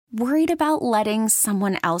Worried about letting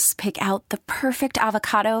someone else pick out the perfect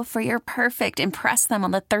avocado for your perfect impress them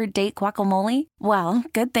on the third date guacamole? Well,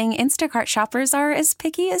 good thing Instacart shoppers are as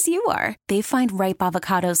picky as you are. They find ripe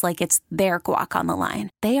avocados like it's their guac on the line.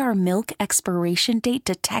 They are milk expiration date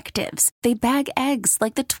detectives. They bag eggs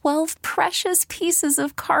like the 12 precious pieces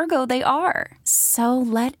of cargo they are. So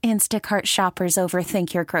let Instacart shoppers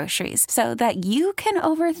overthink your groceries so that you can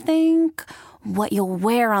overthink what you'll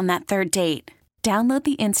wear on that third date. Download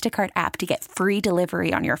the Instacart app to get free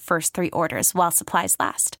delivery on your first 3 orders while supplies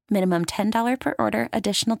last. Minimum $10 per order.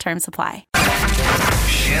 Additional terms apply.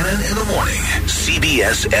 Shannon in the morning.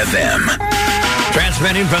 CBS FM.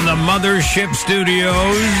 Transmitting from the Mothership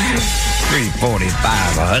Studios. 345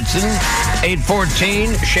 Hudson.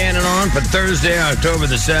 8:14. Shannon on for Thursday, October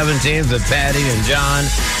the 17th with Patty and John.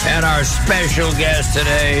 And our special guest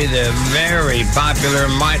today, the very popular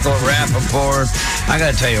Michael Rapaport. I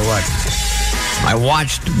got to tell you what. I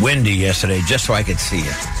watched Wendy yesterday just so I could see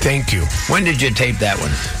you. Thank you. When did you tape that one?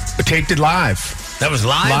 I taped it live. That was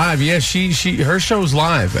live? Live, yeah. Her show's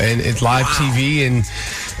live, and it's live TV, and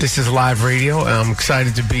this is live radio. I'm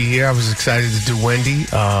excited to be here. I was excited to do Wendy.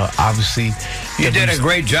 Obviously, you did a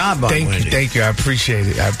great job on Wendy. Thank you. I appreciate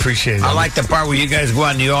it. I like the part where you guys go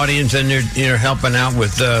out in the audience and you're helping out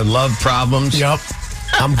with love problems. Yep.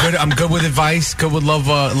 I'm good with advice. Good with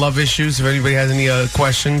love issues. If anybody has any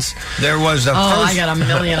questions, there was I got a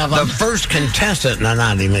million of them. The first contestant, no,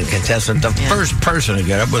 not even contestant. The first person to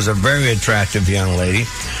get up was a very attractive young lady.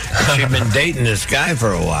 She'd been dating this guy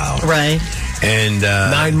for a while, right? And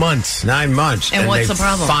 9 months. 9 months. And what's the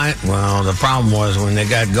problem? Well, the problem was when they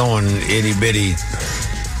got going, itty bitty.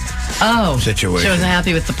 Situation. She wasn't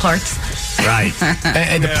happy with the parts. Right.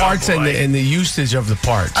 and the parts and the usage of the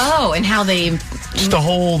parts. Oh, and how they just the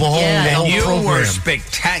whole you program. Were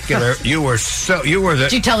spectacular. Did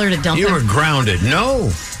you tell her to dump You her? were grounded.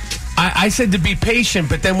 No. I said to be patient,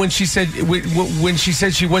 but then when she said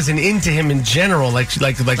she wasn't into him in general, like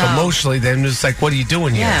emotionally, then it's like, what are you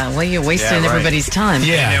doing here? Yeah, well, you're wasting everybody's time.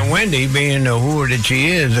 Yeah, and Wendy, being the whore that she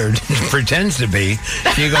is or pretends to be,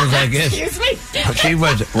 she goes like this. Excuse me. She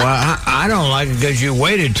was, I don't like it because you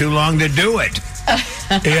waited too long to do it.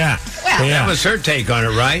 Yeah. Well, that was her take on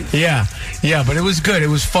it, right? Yeah. Yeah, but it was good. It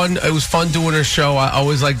was fun. It was fun doing her show. I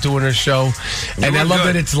always like doing her show. And I love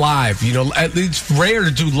that it's live. You know, it's rare to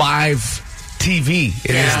do live TV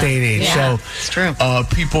in this day and age. Yeah, so it's true.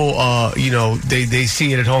 People, they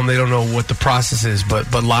see it at home. They don't know what the process is.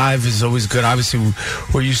 But live is always good. Obviously,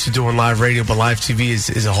 we're used to doing live radio, but live TV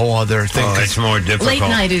is a whole other thing. Oh, it's more difficult. Late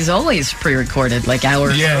night is always pre-recorded, like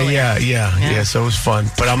hours earlier. Yeah. So it was fun.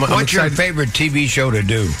 But I'm What's excited. your favorite TV show to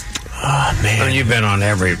do? Oh, man. I mean, you've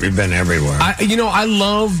been everywhere. I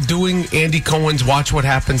love doing Andy Cohen's Watch What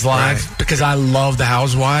Happens Live because I love The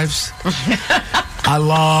Housewives. I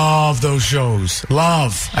love those shows.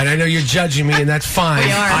 Love. And I know you're judging me, and that's fine.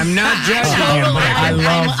 We are. I'm not judging you. Totally.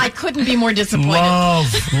 But I couldn't be more disappointed.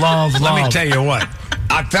 Love. Let me tell you what.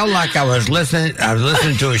 I felt like I was listening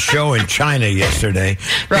to a show in China yesterday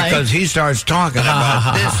because he starts talking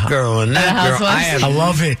about this girl and that girl. I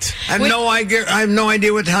love it. I have no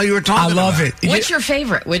idea what the hell you were talking about. I love it. What's your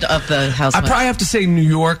favorite of the Housewives? I probably have to say New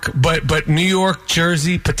York, but New York,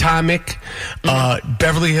 Jersey, Potomac,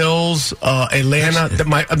 Beverly Hills, Atlanta.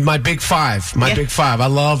 My big five. Big five. I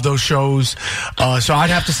love those shows. So I'd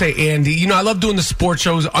have to say Andy. You know, I love doing the sports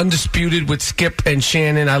shows. Undisputed with Skip and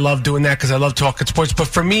Shannon. I love doing that because I love talking sports. But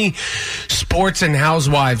for me, sports and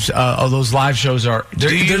Housewives, those live shows they're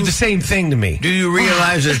the same thing to me. Do you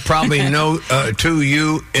realize there's probably no two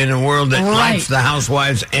you in a world that likes the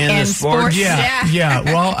Housewives and the sports? Yeah.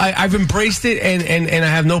 Well, I've embraced it and I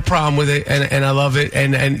have no problem with it and I love it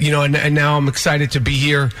and now I'm excited to be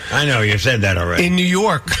here. I know you said that already. In New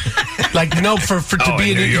York, to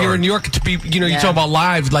be here in New York, to be you talk about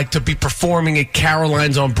live, like to be performing at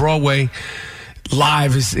Caroline's on Broadway.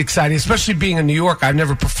 Live is exciting, especially being in New York. I've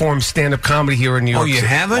never performed stand-up comedy here in New York. Oh, you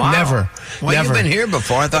haven't? Wow. Never. Well, never. You've been here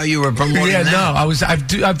before. I thought you were promoting that.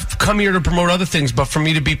 No, I've come here to promote other things, but for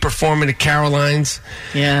me to be performing at Caroline's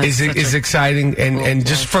is exciting, and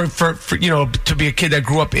just for to be a kid that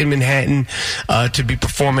grew up in Manhattan, to be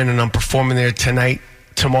performing, and I'm performing there tonight.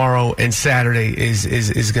 Tomorrow and Saturday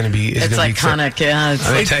is going to be iconic.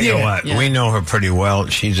 Let me tell you what, we know her pretty well.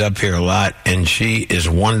 She's up here a lot, and she is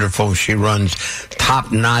wonderful. She runs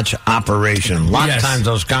top-notch operation. A lot of times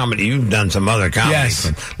those comedy, you've done some other comedy,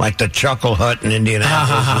 like the Chuckle Hut in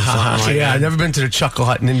Indianapolis. I've never been to the Chuckle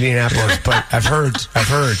Hut in Indianapolis, but I've heard.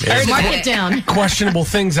 Mark it down. Questionable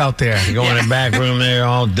things out there. You go in the back room there,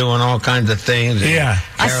 all doing all kinds of things.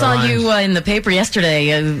 I saw you in the paper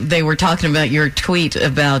yesterday. They were talking about your tweet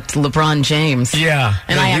about LeBron James. Yeah.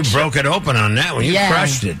 And you broke it open on that one. You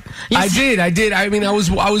crushed it. I did. I mean, I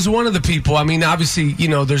was one of the people. I mean, obviously,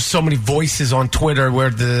 there's so many voices on Twitter,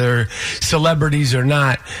 whether they're celebrities or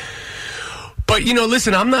not. But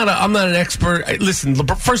listen, I'm not an expert. Listen,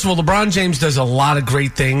 first of all, LeBron James does a lot of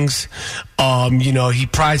great things. He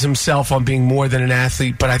prides himself on being more than an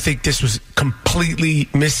athlete, but I think this was completely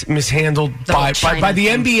mishandled by the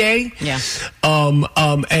NBA. Yeah.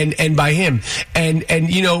 And by him. And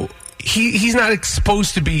he's not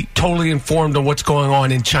supposed to be totally informed on what's going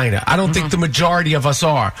on in China. I don't think the majority of us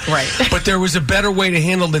are. Right. But there was a better way to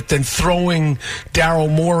handle it than throwing Daryl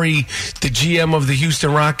Morey, the GM of the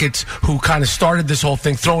Houston Rockets, who kind of started this whole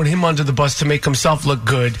thing, throwing him under the bus to make himself look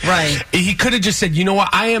good. Right. He could have just said, you know what,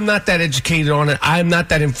 I am not that educated on it. I am not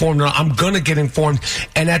that informed on it. I'm going to get informed.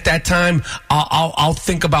 And at that time, I'll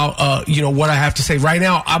think about, what I have to say. Right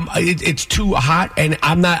now, it's too hot, and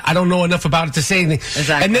I don't know enough about it to say anything.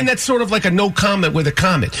 Exactly. And then that's sort of like a no comment with a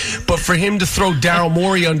comment. But for him to throw Daryl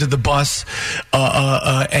Morey under the bus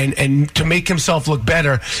and to make himself look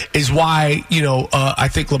better is why, I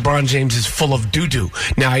think LeBron James is full of doo-doo.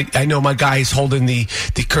 Now, I know my guy is holding the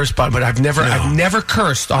curse button, but I've never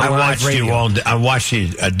cursed on live radio. I watched you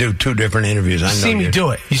do two different interviees. You see me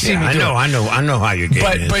do it. I know how you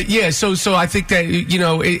get it. But yeah, so I think that,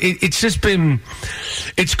 it's just been,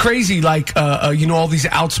 it's crazy. Like, all these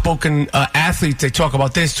outspoken athletes, they talk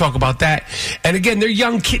about this, talk about that, and again, they're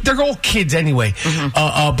young kids. They're all kids anyway.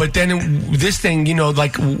 But then this thing,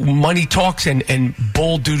 like money talks and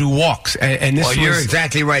bull doo-doo walks. And this you're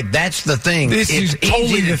exactly right. That's the thing. This is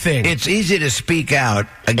totally the thing. It's easy to speak out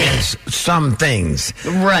against some things,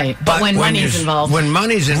 right? But when money's involved,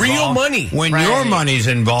 real money, when your money's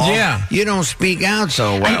involved, you don't speak out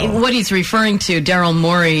so well. What he's referring to, Daryl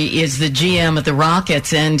Morey, is the GM of the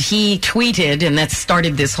Rockets, and he tweeted, and that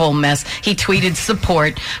started this whole mess. He tweeted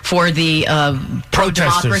support for the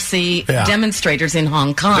pro-democracy demonstrators in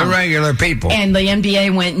Hong Kong. The regular people. And the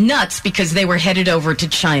NBA went nuts because they were headed over to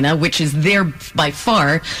China, which is their, by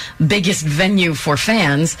far, biggest venue for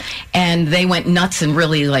fans. And they went nuts and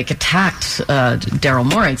really, attacked Daryl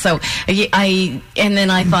Morey. So I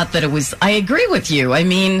thought that I agree with you. I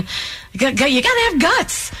mean, you got to have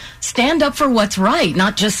guts. Stand up for what's right,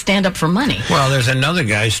 not just stand up for money. Well, there's another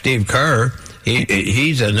guy, Steve Kerr.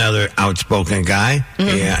 He's another outspoken guy.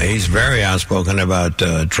 Yeah, he's very outspoken about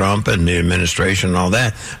Trump and the administration and all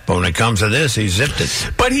that. But when it comes to this, he zipped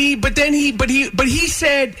it. But he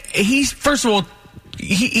said first of all,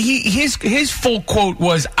 his full quote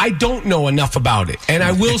was, "I don't know enough about it, and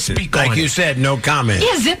I will speak on it." Like you said, no comment.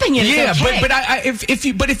 Yeah, zipping it. Yeah, okay.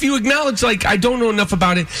 but if you acknowledge, I don't know enough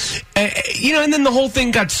about it, and then the whole thing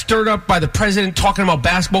got stirred up by the president talking about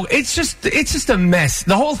basketball. It's just a mess.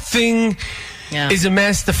 The whole thing is a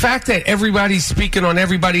mess. The fact that everybody's speaking on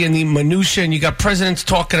everybody in the minutia, and you got presidents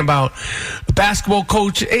talking about basketball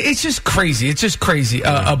coach, it's just crazy. It's just crazy.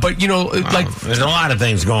 But there's a lot of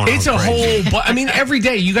things going on. It's a whole. But I mean, every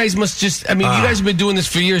day you guys must just. I mean, you guys have been doing this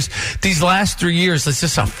for years. These last 3 years, it's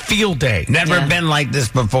just a field day. Never been like this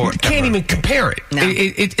before. You can't even compare it. No.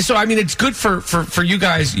 So I mean, it's good for you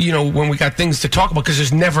guys. When we got things to talk about, because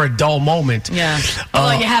there's never a dull moment. Yeah.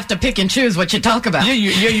 Well, you have to pick and choose what you talk about.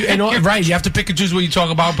 Right. You have to pick and choose what you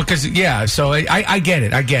talk about because So I get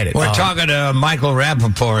it. We're talking to Michael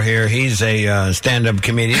Rapaport here. He's a stand-up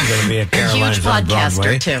comedian. Going to be at Caroline's huge on Broadway.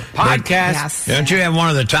 podcaster too. Podcast. Yes. Don't you have one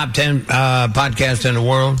of the top 10 podcasts in the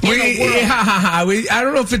world? I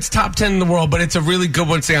don't know if it's top 10 in the world, but it's a really good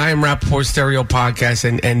one. It's the I Am Rapaport Stereo podcast,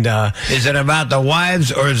 and is it about the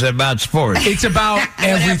wives or is it about sports? It's about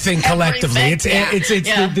everything collectively. Everything.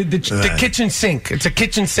 It's the kitchen sink. It's a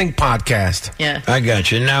kitchen sink podcast. Yeah, I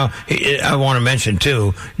got you. Now I want to mention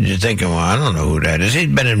too. You're thinking, well, I don't know who that is. He's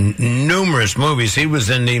been in numerous movies. He was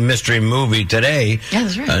in the mystery movie Today. Yeah,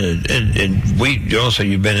 that's right.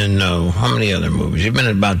 And you've been in how many other movies? You've been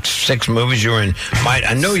in about 6 movies. You were in.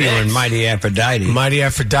 I know you were in Mighty Aphrodite. Mighty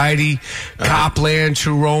Aphrodite, Copland,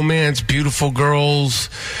 True Romance, Beautiful Girls,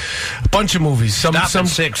 a bunch of movies. Some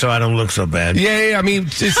 6, so I don't look so bad. Yeah. I mean,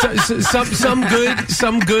 some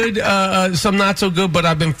good, some not so good. But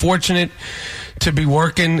I've been fortunate to be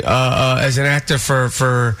working as an actor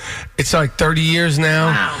for it's like 30 years now.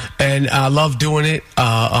 Wow. And I love doing it.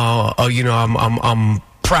 I'm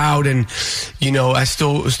proud, and I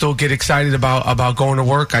still get excited about going to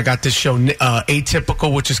work. I got this show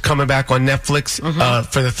Atypical, which is coming back on Netflix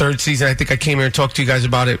for the third season. I think I came here and talked to you guys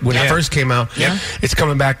about it when it first came out. Yeah. It's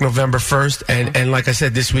coming back November 1st, and like I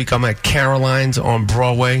said, this week I'm at Caroline's on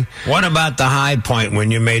Broadway. What about the high point when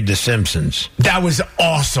you made The Simpsons? That was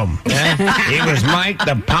awesome. Yeah. He was Mike,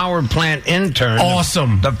 the power plant intern.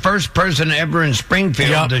 Awesome. The first person ever in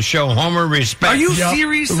Springfield to show Homer respect. Are you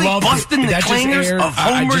seriously busting the clangers of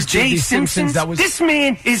Homer J. Simpson? This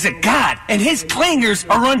man is a god, and his clangers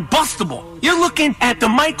are unbustable. You're looking at the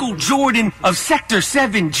Michael Jordan of Sector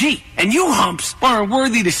 7G, and you humps aren't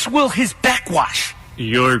worthy to swill his backwash.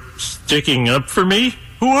 You're sticking up for me?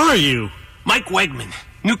 Who are you? Mike Wegman,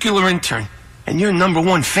 nuclear intern, and your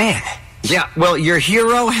 #1 fan. Yeah, well, your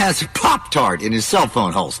hero has a Pop-Tart in his cell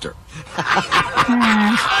phone holster.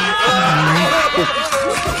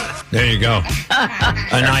 There you go.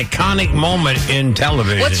 An iconic moment in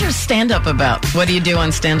television. What's your stand-up about? What do you do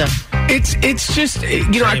on stand-up? It's just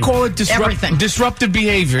I call it disruptive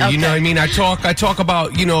behavior. Okay. You know what I mean? I talk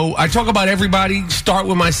about everybody. Start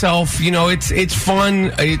with myself. It's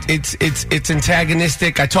fun. It's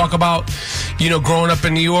antagonistic. I talk about growing up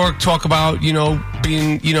in New York. Talk about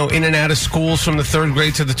being in and out of schools from the 3rd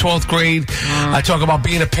grade to the 12th grade. I talk about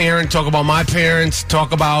being a parent. Talk about my parents.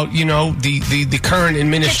 Talk about the current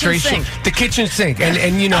administration, the kitchen sink, and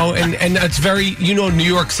it's very New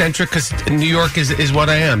York centric because New York is what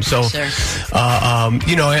I am. So. Sure.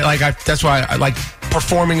 That's why I like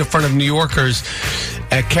performing in front of New Yorkers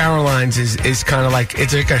at Caroline's is kind of like,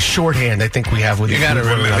 it's like a shorthand I think we have with you. You got to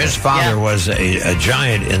remember, his father was a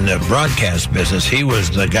giant in the broadcast business. He was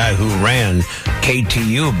the guy who ran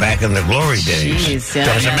KTU back in the glory days. Jeez, yeah,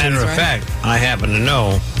 As a matter of fact, I happen to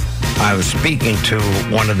know, I was speaking to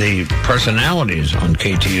one of the personalities on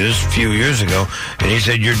KTUs a few years ago, and he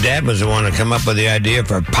said, your dad was the one to come up with the idea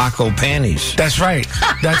for Paco panties. That's right.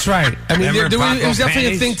 That's right. I mean, it was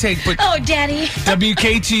definitely a think tank. But oh, Daddy.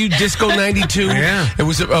 WKTU Disco 92. Yeah. It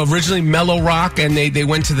was originally mellow rock, and they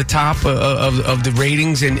went to the top of the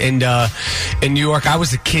ratings in New York. I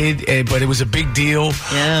was a kid, but it was a big deal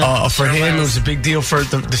for him. It was a big deal for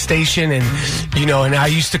the station, and and I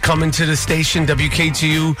used to come into the station,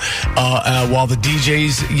 WKTU, while the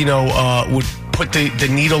DJs, would put the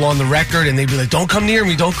needle on the record, and they'd be like, "Don't come near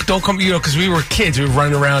me, don't come," because we were kids. We were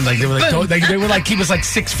running around like they were like, they would like keep us like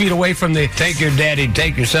 6 feet away from the take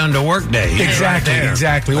your son to work day.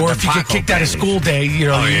 Exactly. Or if you get kicked out of school day, you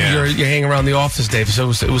hang around the office day. So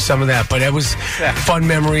it was some of that, but it was fun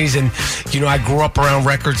memories, and I grew up around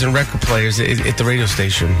records and record players at the radio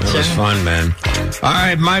station. It was fun, man. All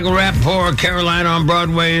right, Michael Rapaport, Carolina on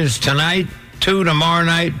Broadway is tonight. 2 tomorrow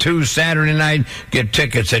night, 2 Saturday night. Get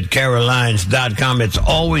tickets at carolines.com. It's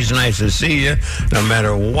always nice to see you. No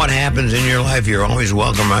matter what happens in your life, you're always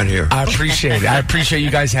welcome right here. I appreciate it. I appreciate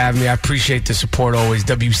you guys having me. I appreciate the support always.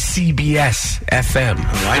 WCBS FM.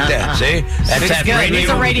 I like that. See? That's that radio. He's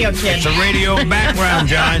a radio kid. It's a radio background,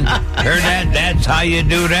 John. Heard that? That's how you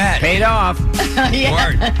do that. Paid off.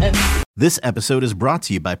 Word. This episode is brought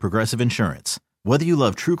to you by Progressive Insurance. Whether you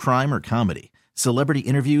love true crime or comedy, celebrity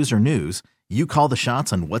interviews or news, you call the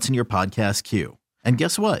shots on what's in your podcast queue. And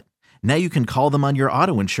guess what? Now you can call them on your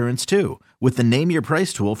auto insurance too with the Name Your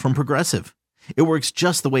Price tool from Progressive. It works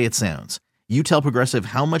just the way it sounds. You tell Progressive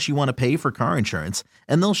how much you want to pay for car insurance,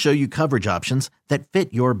 and they'll show you coverage options that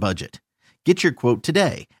fit your budget. Get your quote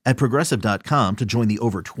today at Progressive.com to join the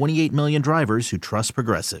over 28 million drivers who trust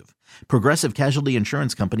Progressive. Progressive Casualty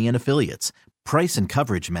Insurance Company and Affiliates. Price and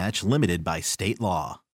coverage match limited by state law.